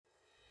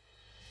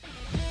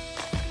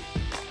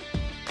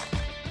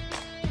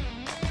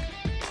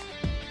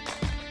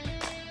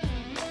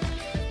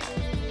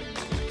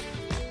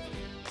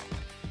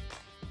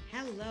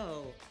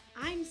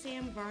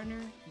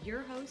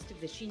your host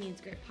of the She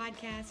Needs Grit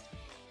podcast,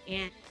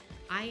 and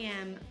I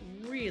am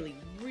really,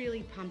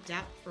 really pumped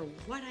up for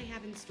what I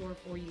have in store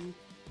for you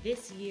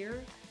this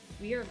year.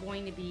 We are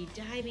going to be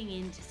diving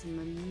into some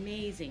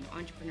amazing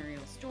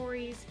entrepreneurial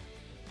stories.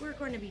 We're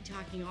going to be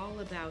talking all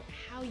about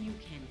how you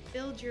can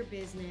build your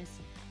business,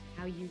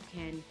 how you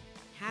can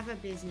have a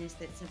business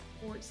that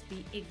supports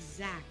the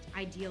exact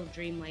ideal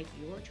dream life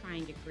you're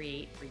trying to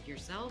create for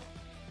yourself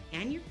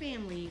and your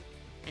family,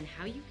 and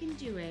how you can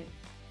do it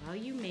while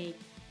you make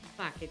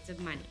buckets of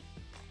money.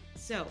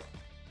 So,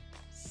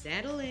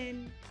 settle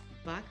in,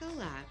 buckle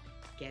up,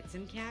 get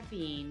some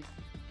caffeine,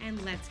 and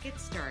let's get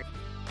started.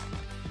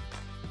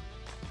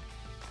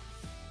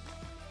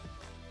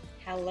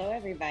 Hello,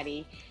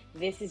 everybody.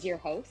 This is your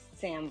host,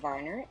 Sam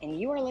Varner, and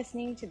you are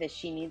listening to the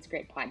She Needs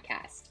Grit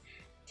podcast.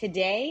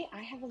 Today,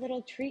 I have a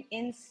little treat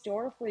in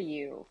store for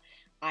you.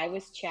 I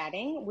was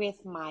chatting with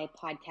my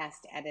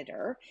podcast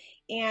editor,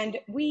 and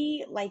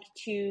we like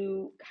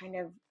to kind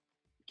of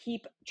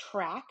keep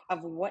track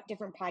of what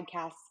different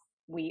podcasts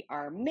we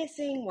are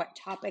missing, what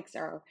topics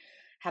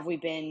have we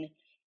been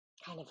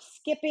kind of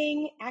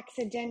skipping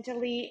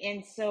accidentally.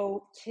 And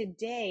so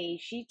today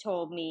she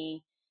told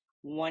me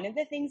one of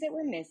the things that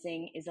we're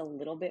missing is a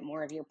little bit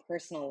more of your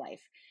personal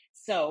life.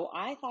 So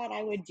I thought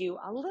I would do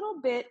a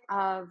little bit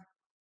of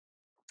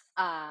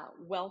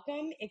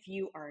welcome if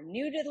you are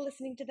new to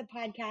listening to the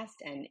podcast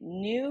and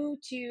new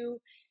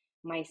to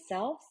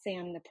myself,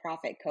 Sam, the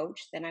Profit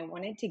Coach. Then I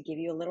wanted to give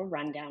you a little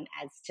rundown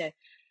as to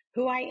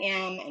who I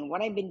am and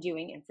what I've been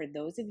doing. And for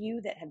those of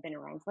you that have been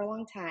around for a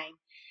long time,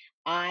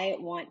 I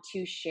want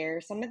to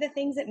share some of the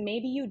things that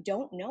maybe you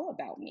don't know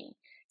about me.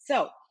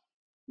 So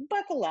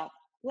buckle up.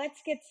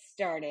 Let's get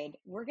started.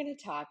 We're going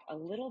to talk a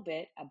little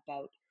bit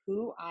about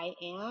who I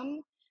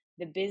am,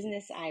 the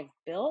business I've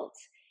built,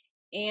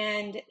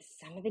 and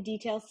some of the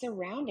details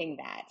surrounding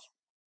that.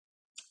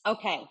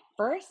 Okay,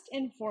 first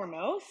and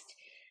foremost,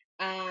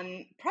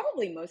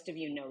 probably most of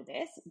you know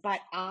this, but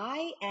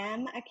I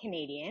am a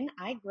Canadian.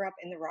 I grew up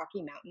in the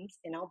Rocky Mountains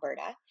in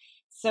Alberta,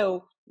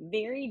 so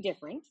very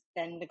different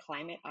than the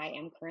climate I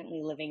am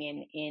currently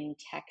living in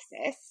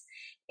Texas.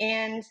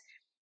 And,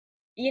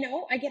 you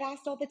know, I get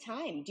asked all the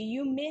time, do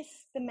you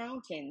miss the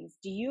mountains?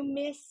 Do you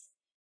miss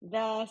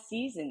the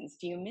seasons?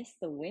 Do you miss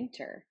the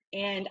winter?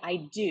 And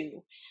I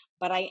do.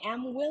 But I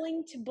am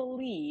willing to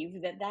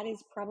believe that that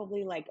is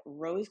probably like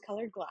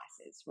rose-colored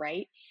glasses,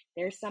 right?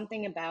 There's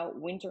something about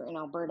winter in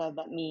Alberta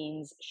that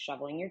means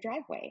shoveling your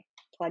driveway,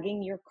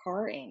 plugging your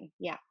car in.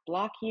 Yeah,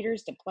 block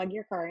heaters to plug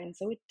your car in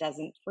so it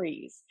doesn't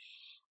freeze.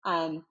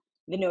 The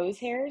nose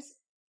hairs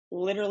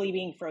literally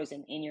being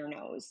frozen in your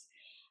nose.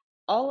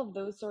 All of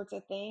those sorts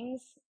of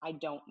things I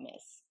don't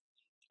miss.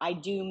 I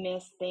do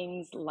miss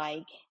things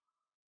like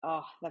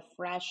the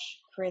fresh,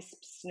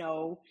 crisp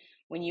snow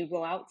when you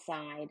go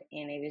outside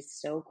and it is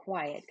so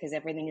quiet because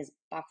everything is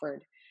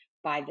buffered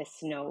by the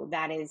snow.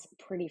 That is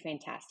pretty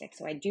fantastic.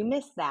 So I do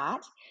miss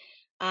that.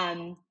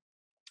 I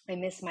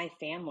miss my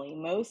family.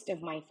 Most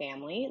of my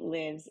family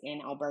lives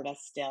in Alberta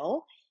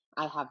still.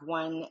 I have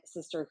one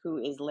sister who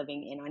is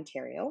living in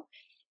Ontario,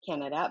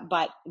 Canada,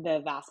 but the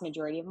vast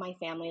majority of my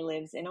family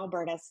lives in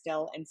Alberta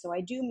still. And so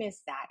I do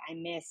miss that. I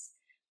miss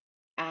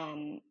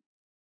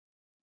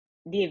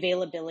the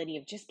availability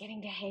of just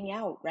getting to hang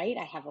out, right?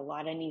 I have a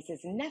lot of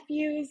nieces and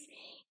nephews,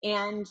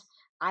 and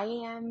I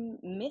am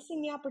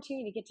missing the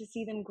opportunity to get to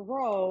see them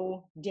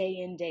grow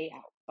day in, day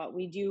out. But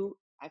we do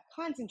a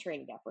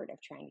concentrated effort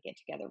of trying to get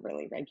together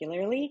really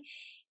regularly.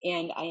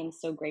 And I am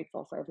so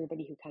grateful for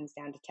everybody who comes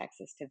down to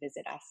Texas to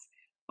visit us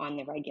on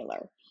the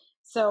regular.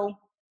 So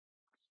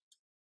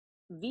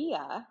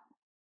how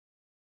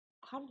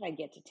did I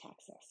get to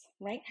Texas,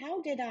 right?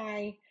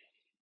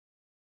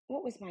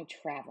 What was my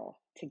travel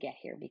to get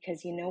here?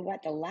 Because you know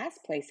what? The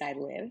last place I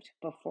lived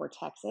before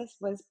Texas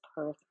was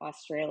Perth,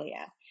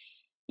 Australia.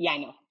 Yeah, I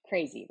know.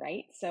 Crazy,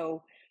 right?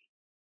 So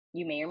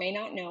you may or may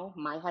not know,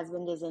 my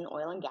husband is in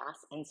oil and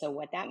gas. And so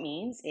what that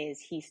means is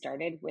he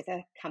started with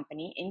a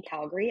company in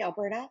Calgary,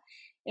 Alberta,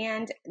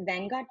 and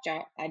then got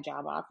a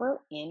job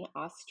offer in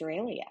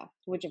Australia,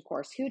 which of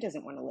course, who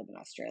doesn't want to live in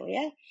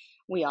Australia?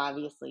 We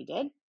obviously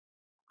did.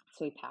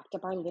 So we packed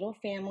up our little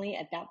family.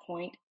 At that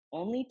point,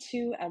 only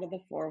 2 out of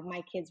the 4 of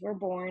my kids were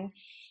born,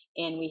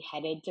 and we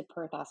headed to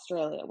Perth,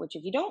 Australia, which,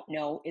 if you don't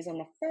know, is on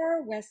the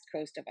far west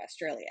coast of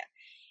Australia,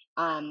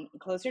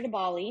 closer to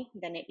Bali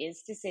than it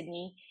is to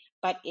Sydney,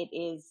 but it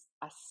is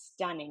a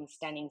stunning,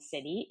 stunning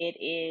city. It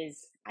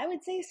is, I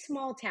would say, a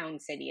small town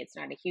city. It's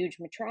not a huge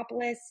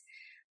metropolis,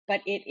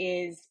 but it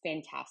is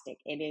fantastic.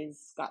 It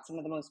is got some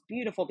of the most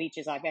beautiful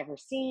beaches I've ever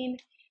seen.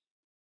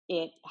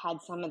 It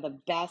had some of the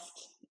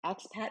best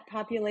expat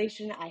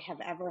population I have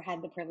ever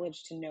had the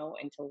privilege to know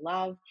and to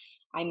love.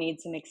 I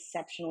made some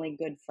exceptionally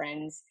good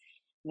friends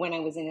when I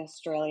was in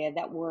Australia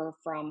that were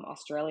from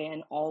Australia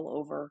and all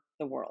over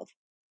the world.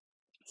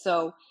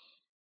 So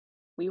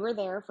we were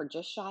there for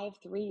just shy of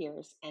 3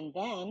 years, and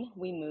then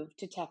we moved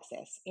to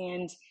Texas.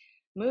 And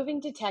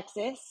moving to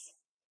Texas,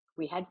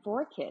 we had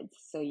 4 kids.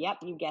 So yep,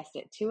 you guessed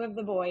it. 2 of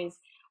the boys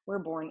were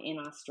born in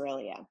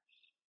Australia.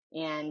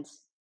 And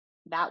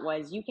that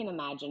was, you can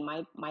imagine,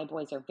 my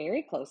boys are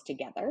very close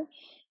together.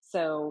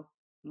 So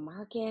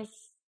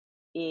Marcus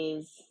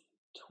is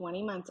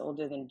 20 months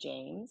older than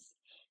James.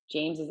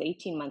 James is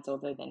 18 months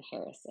older than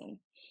Harrison.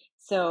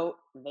 So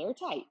they're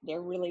tight.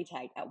 They're really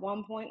tight. At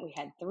one point, we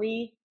had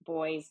 3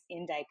 boys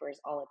in diapers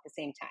all at the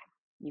same time.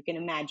 You can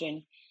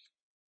imagine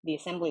the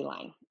assembly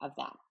line of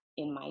that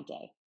in my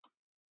day.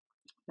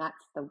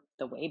 That's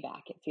the way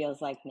back, it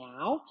feels like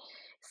now.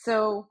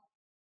 So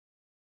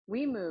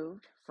we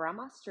moved from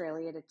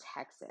Australia to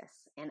Texas,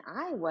 and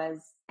I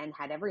was and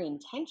had every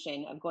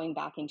intention of going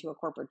back into a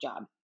corporate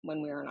job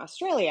when we were in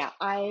Australia.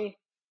 I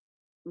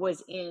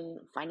was in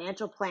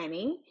financial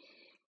planning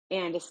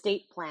and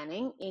estate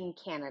planning in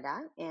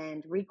Canada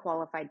and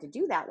requalified to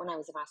do that when I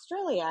was in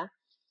Australia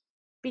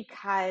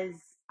because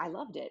I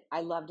loved it.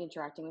 I loved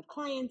interacting with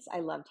clients. I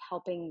loved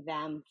helping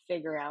them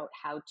figure out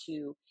how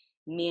to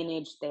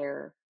manage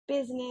their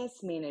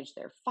business, manage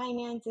their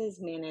finances,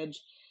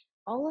 manage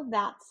all of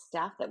that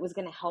stuff that was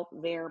going to help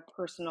their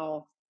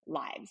personal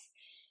lives.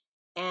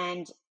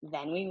 And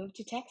then we moved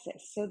to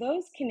Texas. So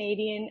those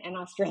Canadian and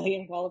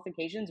Australian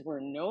qualifications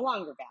were no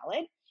longer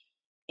valid.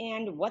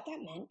 And what that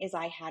meant is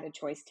I had a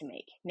choice to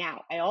make.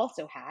 Now, I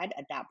also had,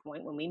 at that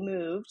point when we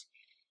moved,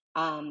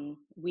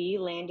 we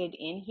landed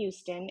in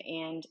Houston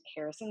and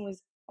Harrison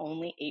was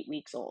only 8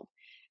 weeks old.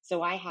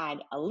 So I had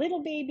a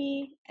little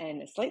baby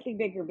and a slightly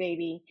bigger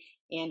baby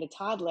and a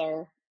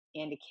toddler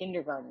and a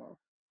kindergartner.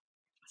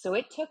 So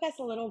it took us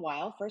a little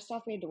while. First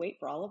off, we had to wait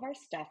for all of our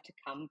stuff to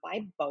come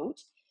by boat.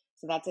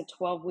 So that's a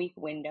 12-week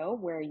window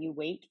where you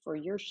wait for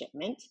your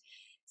shipment.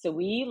 So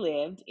we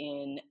lived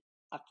in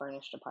a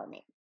furnished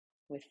apartment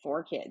with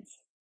 4 kids,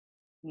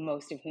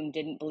 most of whom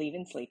didn't believe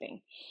in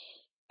sleeping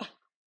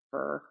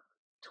for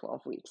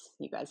 12 weeks.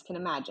 You guys can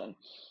imagine.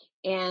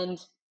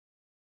 And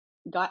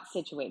got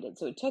situated.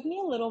 So it took me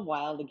a little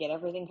while to get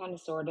everything kind of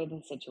sorted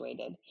and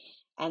situated.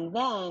 And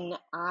then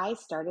I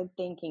started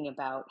thinking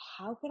about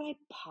how could I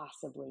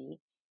possibly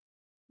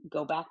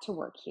go back to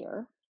work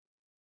here.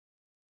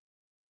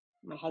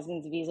 My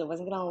husband's visa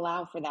wasn't going to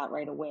allow for that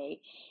right away.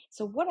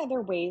 So what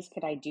other ways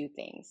could I do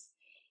things?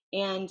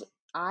 And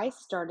I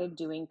started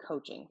doing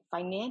coaching,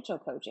 financial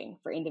coaching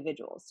for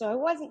individuals. So I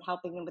wasn't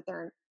helping them with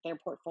their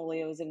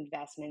portfolios and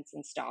investments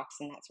and stocks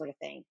and that sort of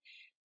thing.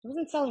 I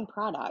wasn't selling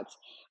product,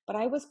 but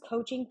I was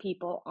coaching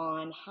people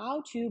on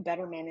how to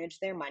better manage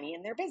their money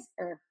in their business,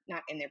 or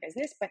not in their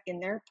business, but in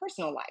their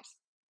personal lives.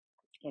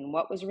 And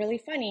what was really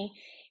funny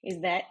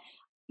is that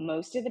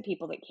most of the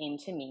people that came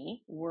to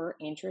me were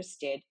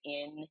interested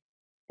in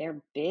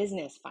their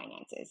business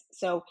finances.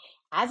 So,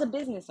 as a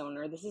business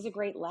owner, this is a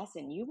great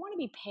lesson. You want to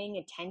be paying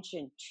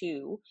attention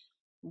to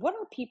what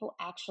are people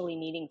actually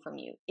needing from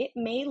you. It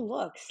may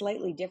look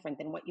slightly different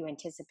than what you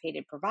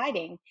anticipated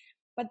providing,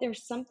 but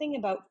there's something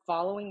about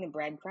following the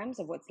breadcrumbs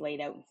of what's laid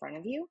out in front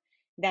of you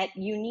that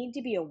you need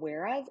to be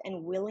aware of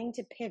and willing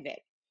to pivot.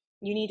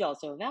 You need to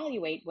also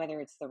evaluate whether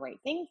it's the right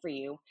thing for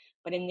you,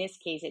 but in this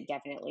case, it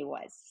definitely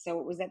was. So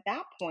it was at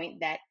that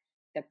point that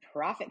the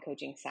profit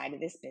coaching side of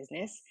this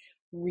business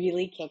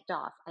really kicked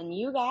off. And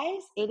you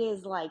guys, it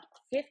is like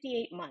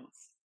 58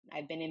 months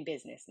I've been in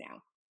business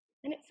now.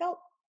 And it felt,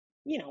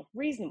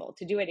 reasonable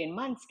to do it in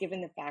months,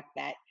 given the fact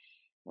that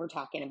we're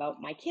talking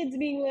about my kids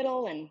being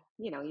little. And,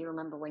 you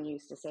remember when you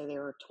used to say they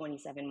were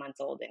 27 months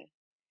old, and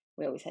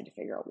we always had to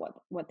figure out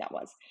what that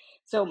was.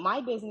 So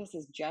my business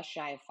is just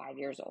shy of 5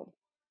 years old.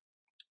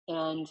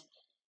 And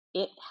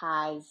it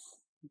has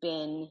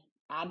been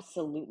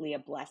absolutely a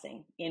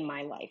blessing in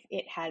my life.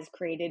 It has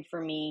created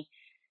for me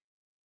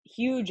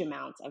huge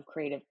amounts of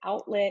creative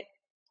outlet.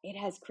 It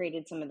has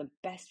created some of the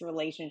best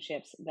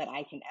relationships that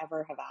I can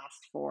ever have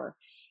asked for.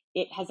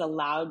 It has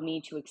allowed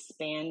me to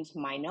expand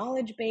my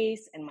knowledge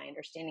base and my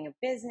understanding of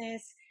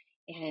business.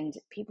 And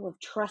people have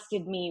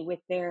trusted me with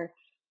their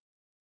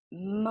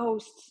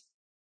most,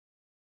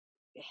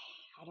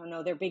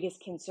 their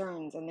biggest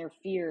concerns and their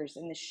fears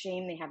and the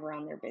shame they have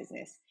around their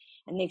business.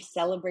 And they've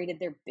celebrated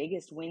their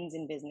biggest wins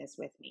in business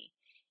with me.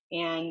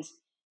 And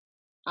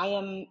I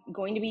am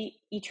going to be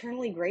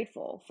eternally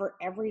grateful for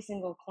every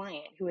single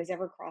client who has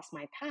ever crossed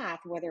my path,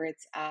 whether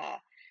it's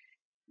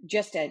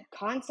just a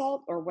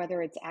consult or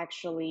whether it's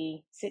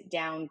actually sit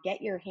down,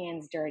 get your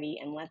hands dirty,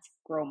 and let's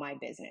grow my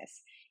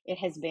business. It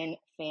has been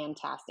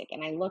fantastic.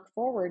 And I look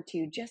forward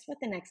to just what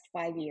the next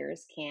 5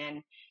 years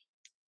can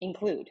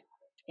include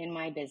in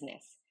my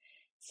business.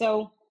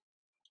 So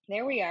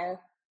there we are.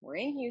 We're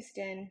in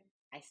Houston.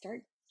 I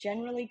start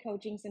generally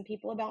coaching some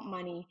people about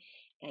money,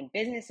 and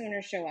business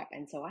owners show up.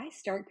 And so I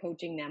start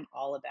coaching them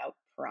all about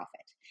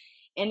profit.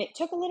 And it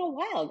took a little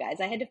while,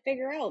 guys. I had to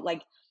figure out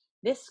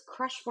this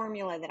crush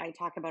formula that I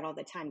talk about all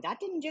the time. That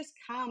didn't just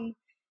come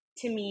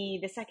to me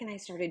the second I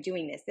started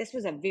doing this. This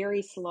was a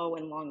very slow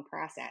and long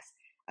process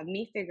of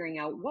me figuring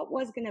out what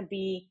was going to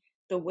be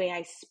the way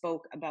I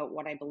spoke about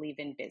what I believe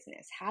in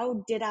business.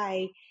 How did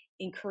I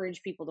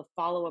encourage people to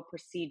follow a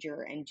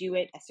procedure and do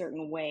it a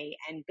certain way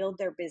and build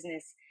their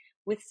business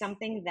with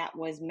something that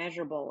was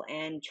measurable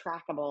and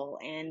trackable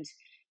and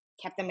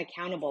kept them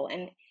accountable?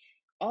 And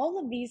all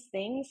of these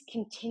things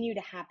continue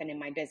to happen in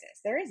my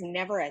business. There is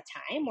never a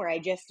time where I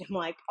just am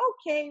like,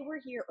 okay, we're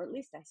here, or at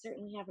least I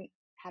certainly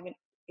haven't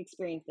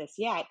experienced this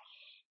yet,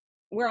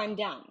 where I'm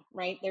done,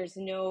 right? There's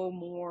no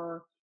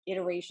more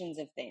iterations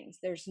of things.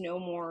 There's no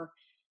more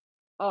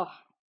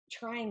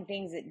trying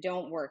things that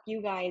don't work.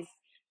 You guys,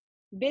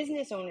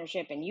 business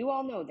ownership, and you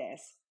all know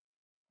this,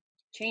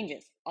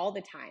 changes all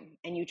the time.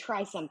 And you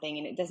try something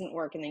and it doesn't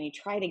work, and then you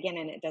try it again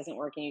and it doesn't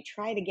work, and you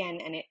try it again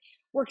and it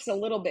works a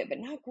little bit but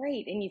not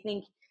great, and you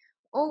think,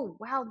 oh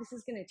wow, this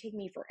is going to take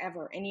me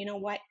forever. And you know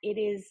what, it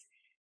is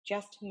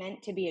just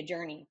meant to be a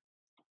journey.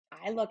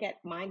 I look at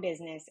my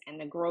business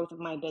and the growth of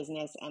my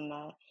business and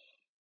the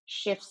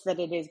shifts that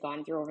it has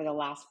gone through over the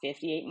last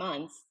 58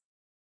 months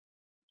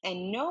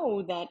and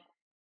know that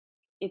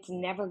it's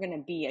never going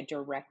to be a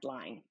direct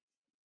line,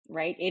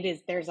 right?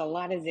 There's a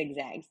lot of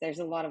zigzags. There's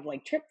a lot of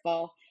like trip,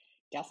 fall,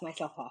 dust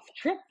myself off,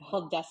 trip,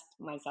 fall, dust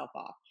myself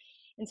off.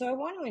 And so I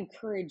want to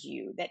encourage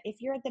you that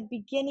if you're at the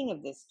beginning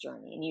of this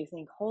journey and you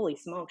think, holy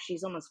smoke,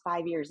 she's almost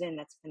 5 years in,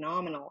 that's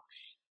phenomenal.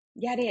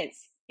 Yeah, it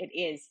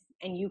is.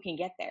 And you can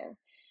get there.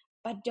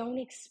 But don't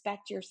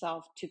expect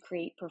yourself to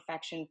create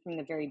perfection from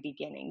the very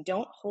beginning.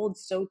 Don't hold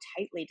so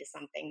tightly to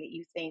something that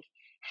you think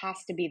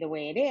has to be the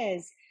way it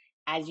is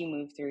as you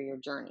move through your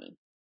journey.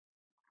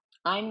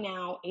 I'm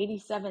now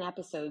 87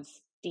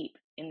 episodes deep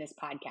in this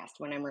podcast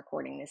when I'm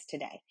recording this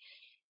today.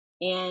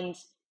 And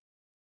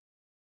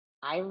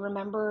I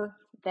remember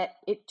that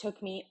it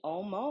took me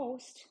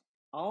almost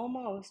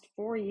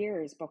 4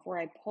 years before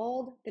I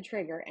pulled the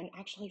trigger and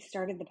actually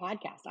started the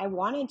podcast. I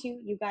wanted to,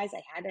 you guys,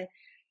 I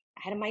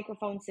had a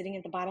microphone sitting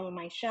at the bottom of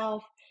my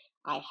shelf.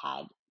 I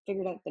had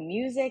figured out the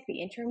music, the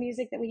intro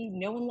music that we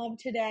know and love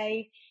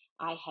today.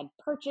 I had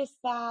purchased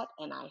that,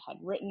 and I had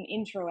written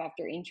intro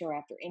after intro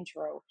after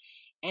intro.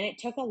 And it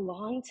took a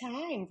long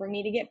time for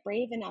me to get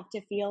brave enough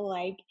to feel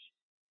like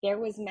there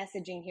was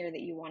messaging here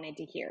that you wanted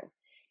to hear.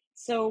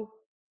 So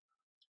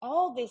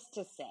all this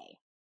to say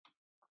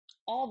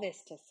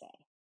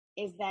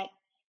is that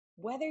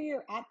whether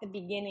you're at the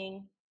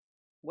beginning,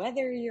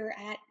 whether you're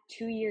at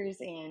 2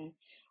 years in,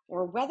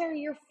 or whether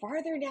you're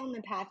farther down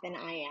the path than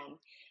I am,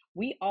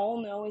 we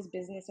all know as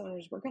business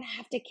owners, we're going to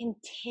have to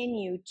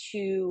continue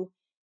to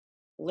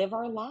live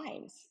our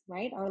lives,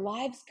 right? Our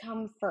lives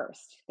come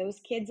first.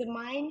 Those kids of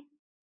mine,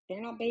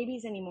 they're not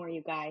babies anymore,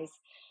 you guys.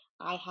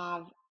 I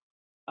have,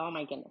 oh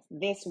my goodness,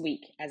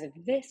 as of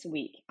this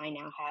week, I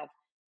now have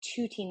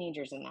 2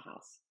 teenagers in the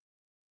house.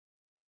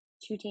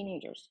 2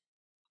 teenagers.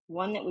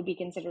 One that would be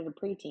considered a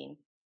preteen,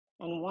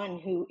 and one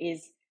who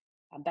is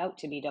about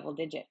to be double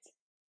digits.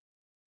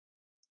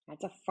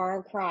 That's a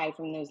far cry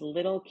from those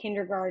little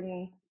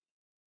kindergarten,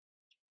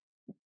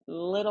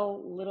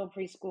 little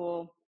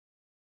preschool,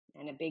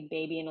 and a big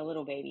baby and a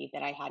little baby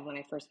that I had when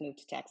I first moved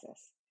to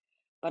Texas.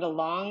 But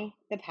along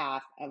the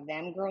path of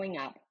them growing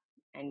up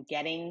and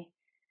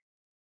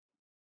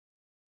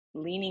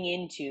leaning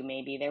into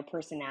maybe their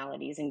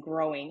personalities and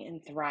growing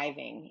and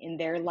thriving in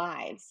their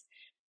lives,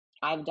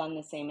 I've done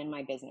the same in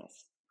my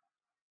business.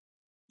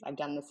 I've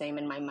done the same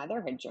in my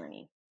motherhood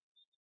journey.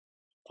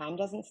 Time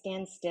doesn't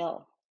stand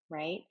still,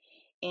 right?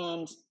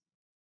 And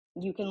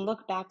you can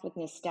look back with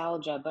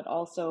nostalgia, but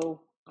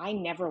also I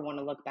never want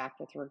to look back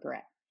with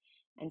regret.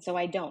 And so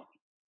I don't.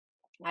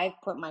 I've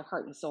put my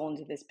heart and soul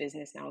into this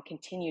business now. I'll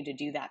continue to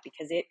do that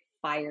because it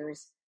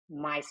fires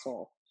my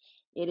soul.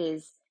 It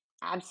is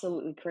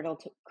absolutely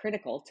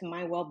critical to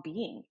my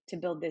well-being to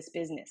build this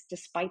business,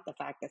 despite the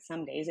fact that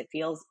some days it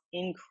feels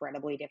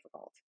incredibly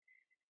difficult.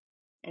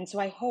 And so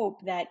I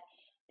hope that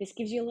this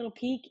gives you a little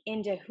peek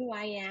into who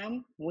I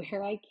am,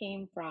 where I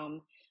came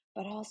from,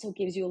 but also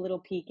gives you a little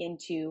peek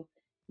into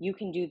you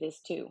can do this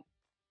too.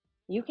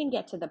 You can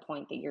get to the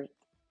point that you're,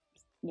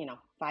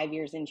 5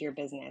 years into your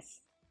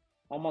business,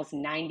 almost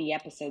 90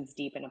 episodes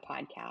deep in a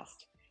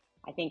podcast.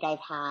 I think I've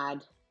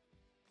had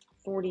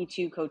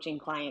 42 coaching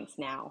clients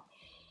now.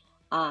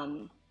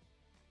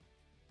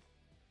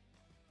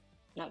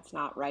 That's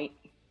not right.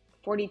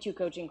 42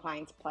 coaching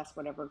clients plus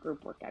whatever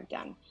group work I've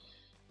done.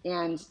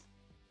 And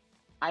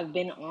I've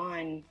been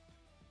on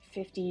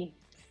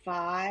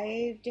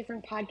 55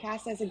 different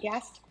podcasts as a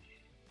guest.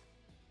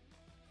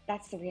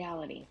 That's the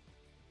reality.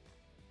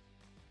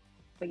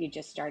 But you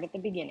just start at the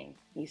beginning.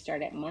 You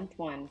start at month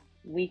 1,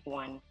 week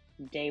 1,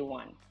 day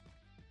 1.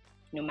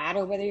 No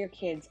matter whether your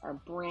kids are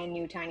brand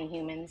new tiny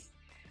humans,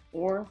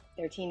 or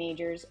they're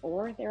teenagers,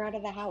 or they're out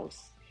of the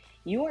house,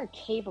 you are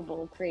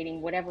capable of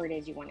creating whatever it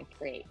is you want to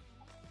create.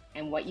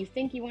 And what you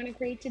think you want to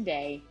create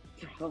today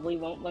probably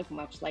won't look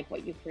much like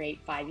what you create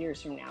 5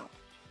 years from now,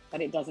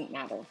 but it doesn't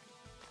matter.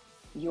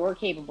 You're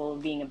capable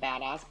of being a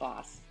badass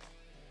boss,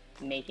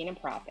 making a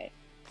profit,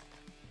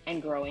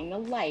 and growing the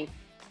life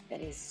that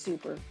is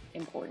super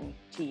important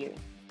to you.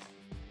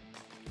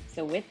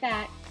 So with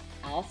that,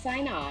 I'll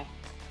sign off,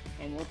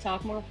 and we'll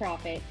talk more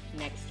profit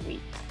next week.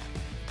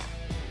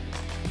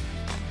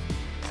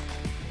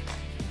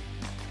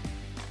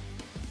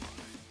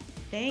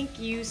 Thank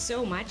you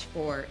so much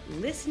for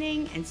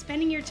listening and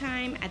spending your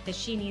time at the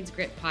She Needs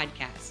Grit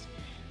podcast.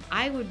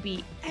 I would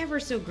be ever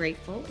so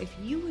grateful if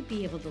you would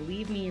be able to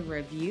leave me a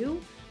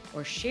review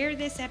or share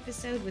this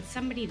episode with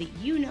somebody that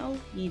you know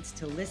needs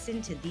to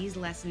listen to these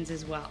lessons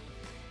as well.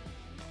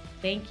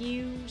 Thank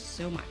you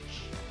so much.